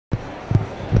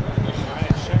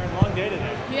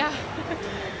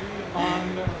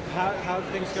How did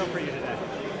things go for you today?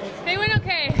 They went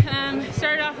okay.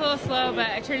 Started off a little slow, but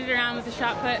I turned it around with the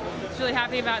shot put. Was really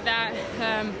happy about that.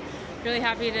 Really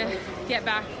happy to get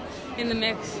back in the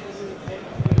mix.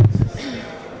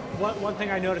 One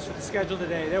thing I noticed with the schedule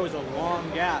today, there was a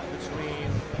long gap between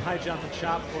high jump and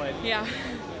shot put. Yeah.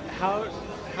 How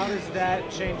does that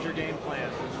change your game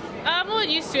plan? I'm a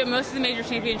little used to it. Most of the major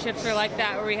championships are like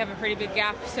that, where we have a pretty big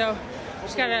gap. So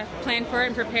just gotta plan for it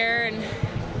and prepare and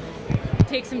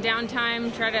take some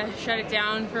downtime, try to shut it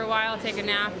down for a while, take a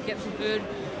nap, get some food,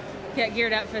 get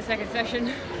geared up for the second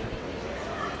session.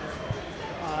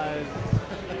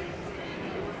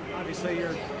 Obviously,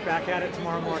 you're back at it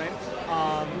tomorrow morning.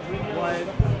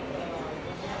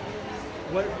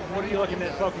 What are you looking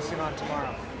at focusing on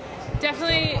tomorrow?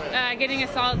 Definitely getting a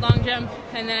solid long jump,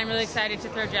 and then I'm really excited to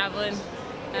throw javelin.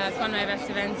 It's one of my best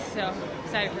events, so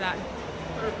excited for that.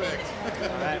 Perfect.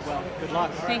 All right, well, good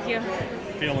luck. Thank you.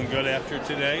 Feeling good after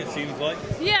today, it seems like?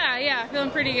 Yeah,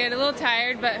 feeling pretty good. A little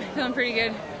tired, but feeling pretty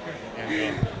good.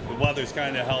 And, the weather's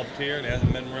kind of helped here. It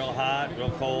hasn't been real hot,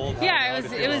 real cold. Yeah,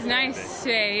 it was nice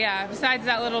today, yeah. Besides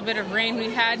that little bit of rain we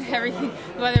had, everything,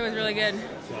 the weather was really good.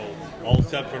 So, all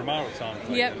set for tomorrow, it sounds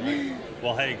like. Yep. Right?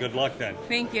 Well, hey, good luck then.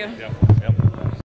 Thank you. Yep.